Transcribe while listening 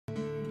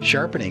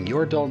Sharpening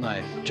your dull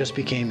knife just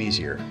became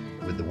easier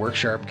with the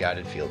WorkSharp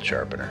Guided Field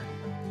Sharpener.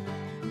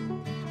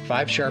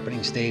 5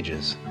 sharpening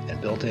stages and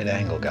built-in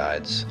angle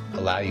guides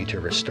allow you to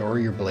restore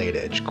your blade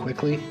edge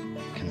quickly,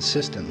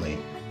 consistently,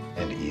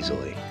 and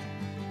easily.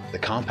 The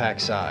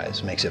compact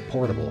size makes it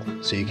portable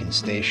so you can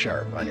stay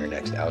sharp on your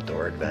next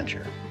outdoor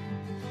adventure.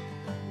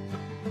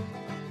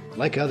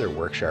 Like other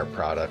WorkSharp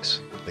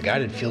products, the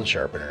Guided Field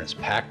Sharpener is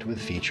packed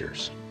with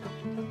features.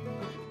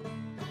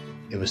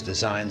 It was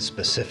designed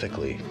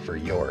specifically for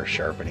your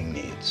sharpening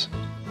needs.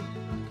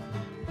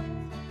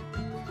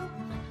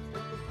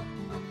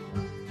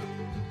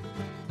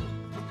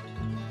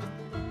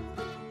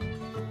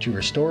 To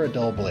restore a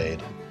dull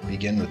blade,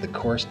 begin with the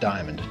coarse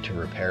diamond to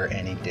repair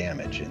any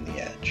damage in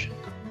the edge.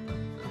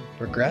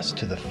 Progress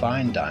to the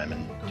fine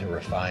diamond to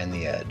refine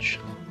the edge.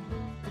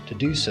 To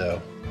do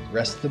so,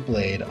 rest the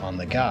blade on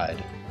the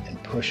guide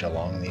and push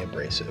along the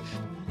abrasive.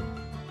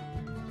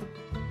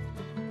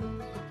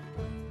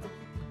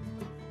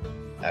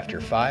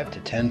 After 5 to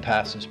 10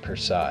 passes per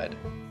side,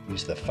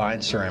 use the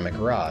fine ceramic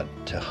rod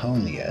to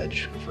hone the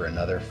edge for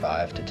another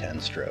 5 to 10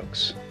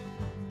 strokes.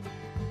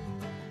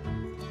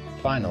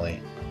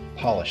 Finally,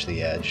 polish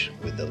the edge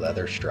with the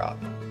leather strop.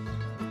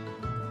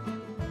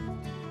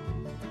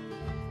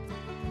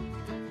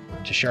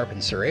 To sharpen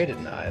serrated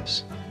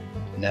knives,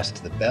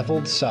 nest the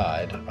beveled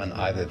side on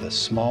either the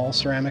small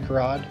ceramic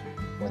rod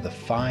or the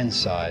fine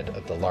side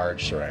of the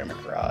large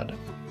ceramic rod.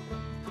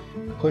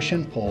 Push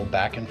and pull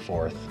back and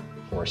forth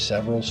for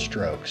several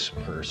strokes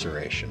per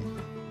serration.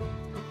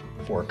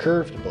 For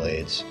curved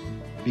blades,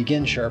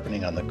 begin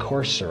sharpening on the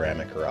coarse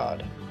ceramic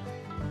rod.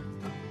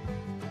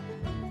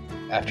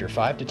 After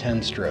 5 to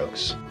 10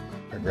 strokes,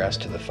 progress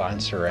to the fine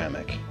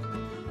ceramic.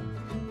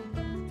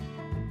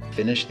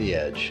 Finish the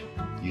edge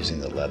using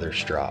the leather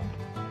strop.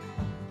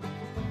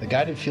 The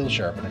Guided Field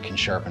Sharpener can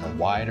sharpen a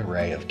wide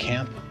array of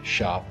camp,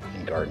 shop,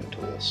 and garden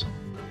tools.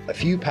 A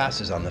few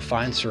passes on the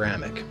fine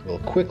ceramic will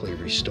quickly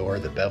restore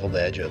the beveled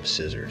edge of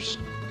scissors.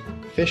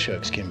 Fish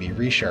hooks can be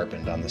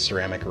resharpened on the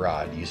ceramic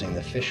rod using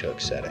the fish hook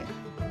setting.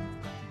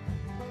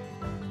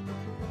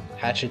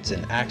 Hatchets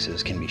and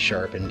axes can be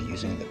sharpened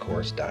using the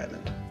coarse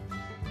diamond.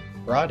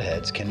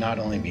 Broadheads can not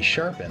only be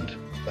sharpened,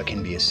 but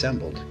can be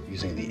assembled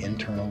using the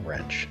internal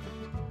wrench.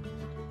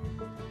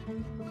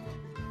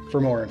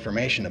 For more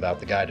information about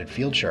the Guided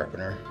Field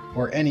Sharpener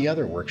or any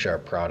other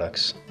WorkSharp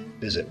products,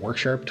 visit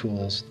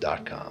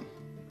worksharptools.com.